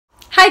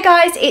Hi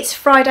guys, it's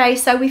Friday,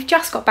 so we've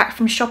just got back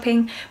from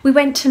shopping. We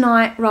went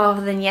tonight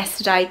rather than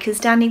yesterday because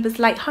Danny was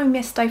late home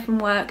yesterday from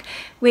work,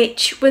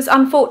 which was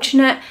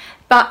unfortunate,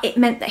 but it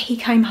meant that he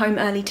came home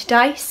early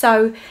today.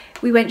 So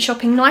we went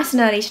shopping nice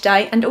and early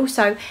today, and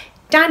also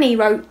Danny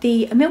wrote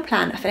the meal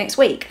plan for next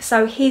week.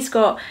 So he's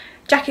got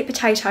jacket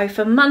potato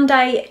for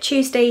Monday,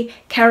 Tuesday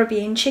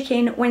Caribbean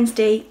chicken,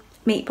 Wednesday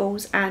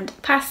meatballs and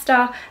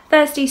pasta,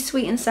 Thursday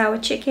sweet and sour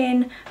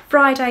chicken,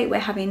 Friday we're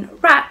having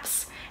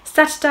wraps,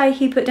 Saturday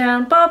he put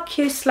down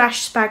barbecue /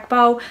 spag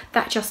bowl.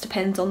 That just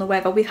depends on the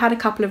weather. We've had a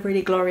couple of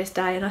really glorious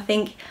days and I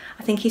think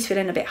he's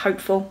feeling a bit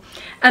hopeful.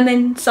 And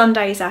then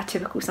Sunday is our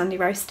typical Sunday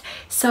roast.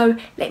 So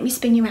let me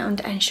spin you around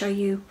and show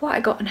you what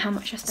I got and how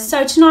much I spent.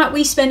 So tonight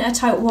we spent a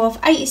total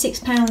of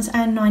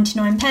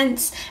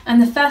 £86.99,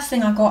 and the first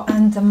thing I got,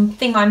 and the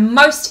thing I'm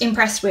most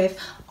impressed with,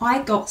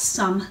 I got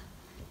some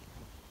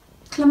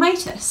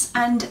clematis,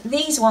 and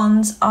these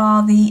ones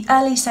are the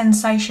Early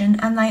Sensation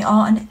and they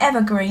are an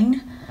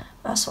evergreen.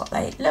 That's what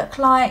they look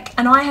like,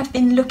 and I have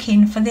been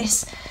looking for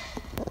this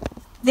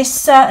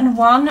certain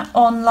one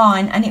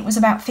online and it was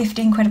about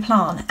 15 quid a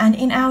plant, and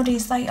in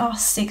Aldi's they are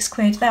 6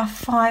 quid. They are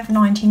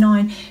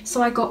 £5.99.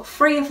 so I got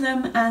 3 of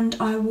them, and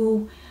I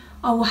will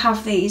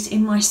have these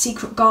in my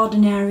secret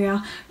garden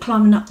area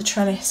climbing up the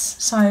trellis.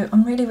 So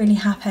I'm really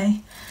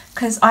happy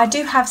because I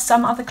do have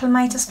some other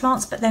clematis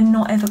plants, but they're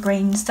not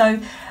evergreens.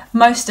 So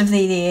most of the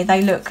year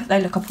they look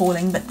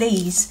appalling, but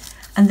these,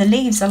 and the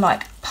leaves are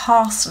like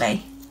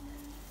parsley.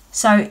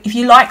 So if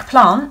you like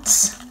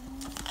plants,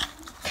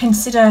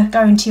 consider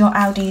going to your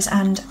Aldi's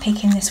and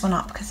picking this one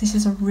up, because this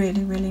is a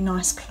really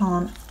nice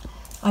plant.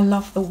 I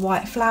love the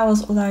white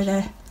flowers, although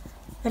they're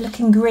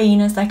looking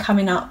green as they're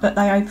coming up, but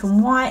they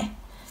open white,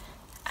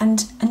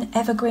 and an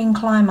evergreen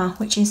climber,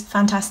 which is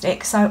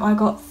fantastic. So I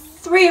got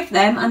 3 of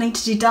them. I need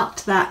to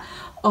deduct that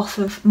off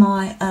of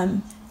my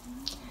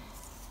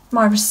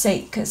my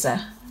receipt, because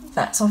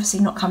that's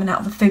obviously not coming out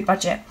of the food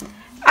budget.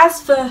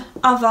 As for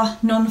other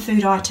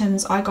non-food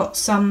items, I got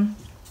some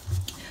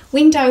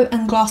window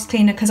and glass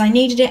cleaner because I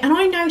needed it, and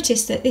I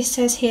noticed that this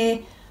says here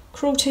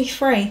cruelty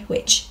free,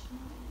 which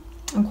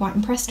I'm quite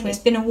impressed with. It's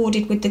been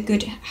awarded with the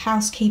Good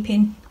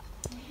Housekeeping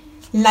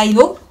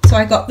label, so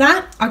I got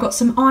that. I got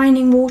some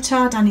ironing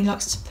water. Danny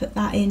likes to put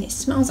that in. It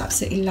smells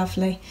absolutely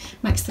lovely.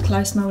 Makes the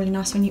clothes smell really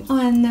nice when you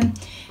iron them.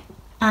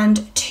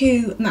 And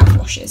 2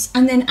 mouthwashes.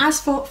 And then as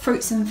for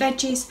fruits and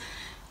veggies,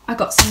 I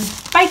got some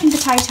bacon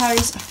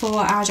potatoes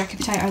for our jacket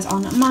potatoes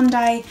on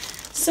Monday,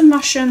 some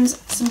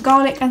mushrooms, some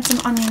garlic and some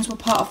onions were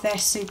part of their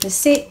Super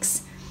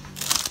 6.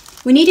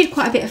 We needed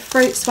quite a bit of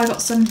fruit, so I got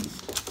some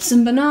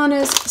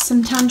bananas,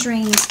 some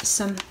tangerines,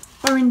 some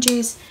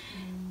oranges,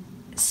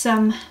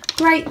 some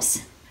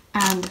grapes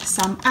and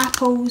some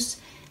apples.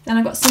 Then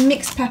I got some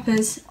mixed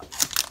peppers,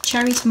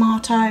 cherry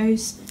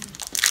tomatoes,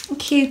 a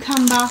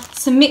cucumber,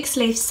 some mixed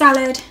leaf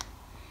salad,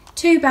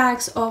 2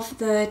 bags of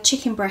the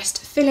chicken breast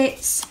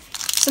fillets,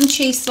 some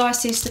cheese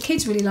slices, the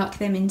kids really like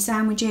them in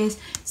sandwiches,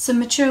 some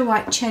mature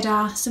white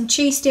cheddar, some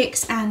cheese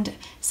sticks and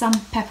some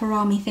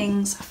pepperami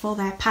things for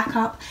their pack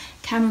up.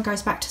 Cameron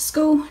goes back to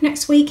school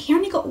next week. He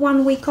only got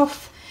 1 week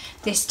off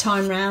this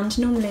time round.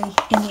 Normally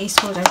in the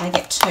Easter holiday they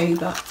get 2,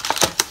 but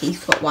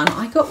he's got 1.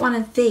 I got one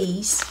of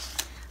these.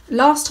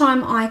 Last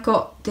time I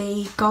got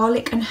the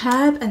garlic and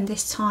herb, and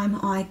this time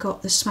I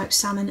got the smoked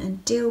salmon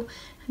and dill,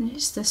 and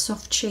it's the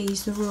soft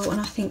cheese, the raw,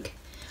 and I think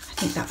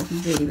that would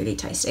be really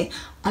tasty.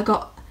 I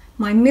got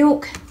my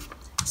milk,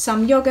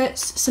 some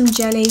yogurts, some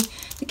jelly.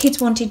 The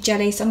kids wanted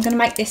jelly, so I'm going to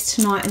make this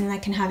tonight and then they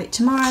can have it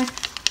tomorrow.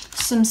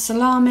 Some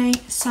salami,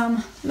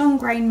 some long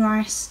grain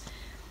rice,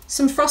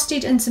 some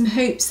frosted and some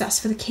hoops, that's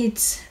for the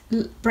kids'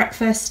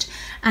 breakfast.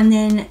 And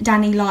then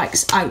Danny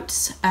likes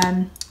oats,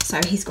 so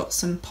he's got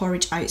some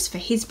porridge oats for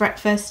his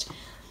breakfast.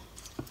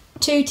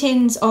 2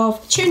 tins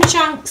of tuna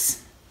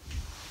chunks,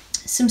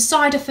 some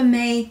cider for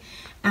me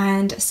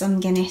and some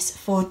Guinness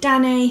for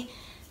Danny,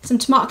 some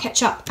tomato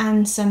ketchup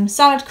and some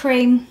salad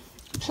cream,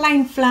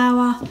 plain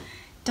flour.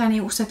 Danny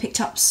also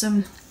picked up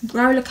some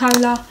roller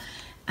cola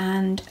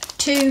and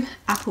 2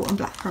 apple and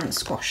blackcurrant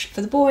squash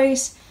for the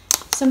boys,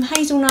 some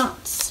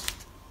hazelnuts,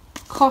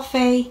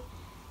 coffee,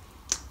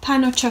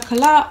 pan au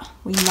chocolat,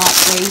 we like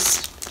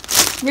these,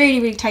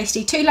 really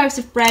tasty, 2 loaves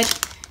of bread,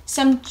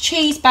 some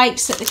cheese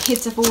bakes that the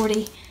kids have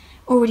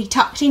already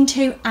tucked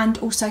into, and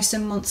also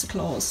some Monster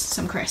Claws,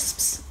 some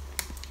crisps.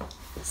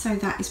 So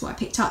that is what I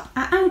picked up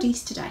at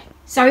Aldi's today.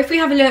 So if we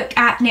have a look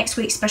at next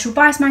week's Special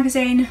Buys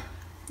magazine,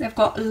 they've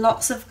got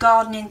lots of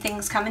gardening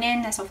things coming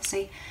in. There's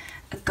obviously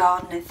a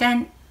garden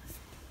event.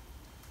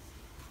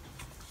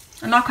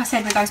 And like I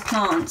said with those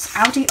plants,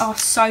 Aldi are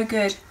so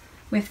good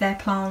with their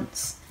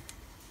plants.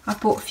 I've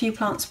bought a few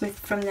plants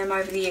from them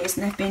over the years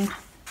and they've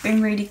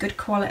been really good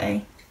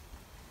quality.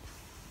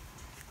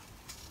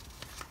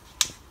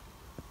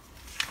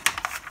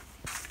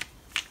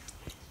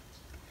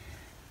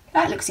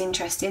 That looks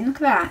interesting, look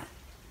at that.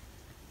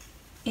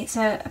 It's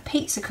a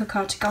pizza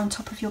cooker to go on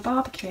top of your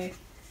barbecue.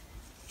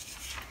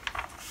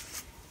 I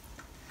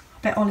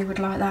bet Ollie would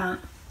like that.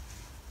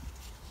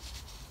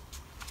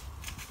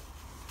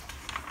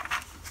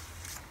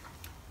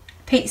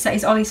 Pizza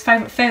is Ollie's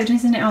favourite food,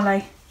 isn't it,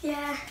 Ollie?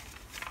 Yeah.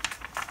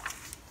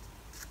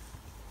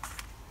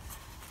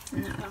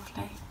 Isn't that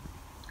lovely?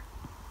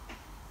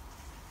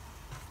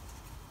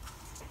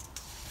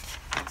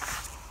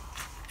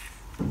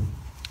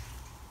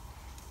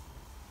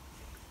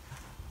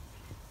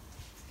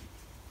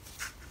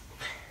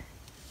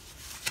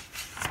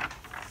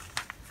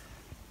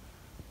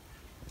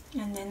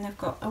 And then they've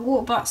got a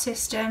water butt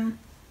system.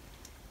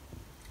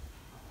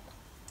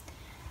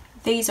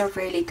 These are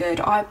really good.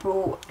 I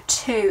bought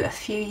 2 a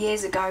few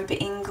years ago, but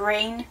in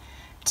green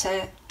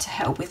to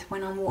help with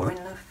when I'm watering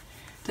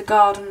the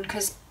garden,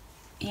 because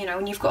you know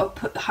when you've got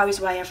to put the hose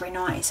away every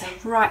night, it's a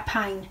right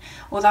pain.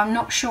 Although I'm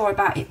not sure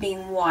about it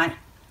being white.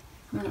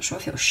 I'm not sure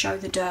if it'll show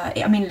the dirt.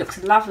 I mean, it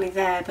looks lovely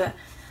there, but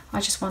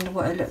I just wonder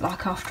what it'll look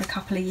like after a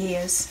couple of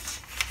years.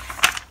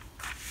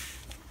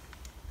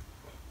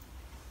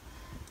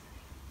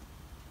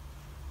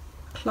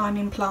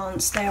 Climbing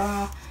plants. There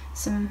are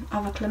some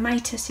other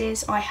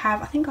clematuses. I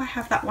think I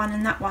have that one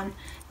and that one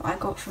that I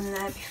got from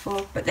there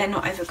before, but they're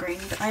not evergreen,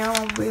 but they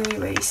are really,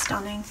 really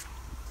stunning.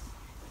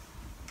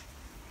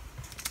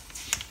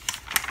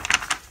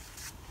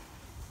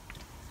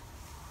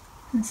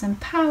 And some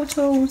power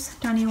tools.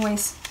 Danny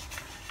always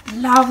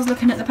loves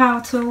looking at the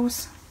power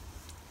tools.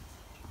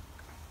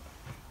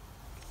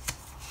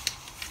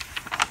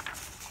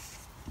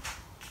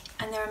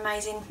 And they're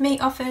amazing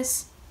meat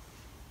offers.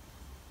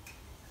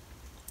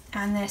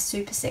 And they're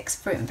Super 6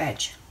 fruit and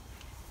veg.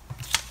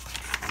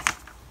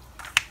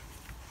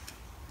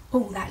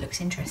 Oh, that looks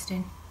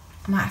interesting.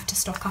 I might have to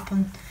stock up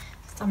on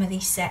some of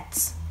these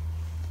sets.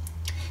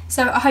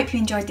 So I hope you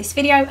enjoyed this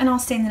video, and I'll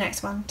see you in the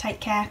next one. Take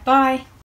care. Bye.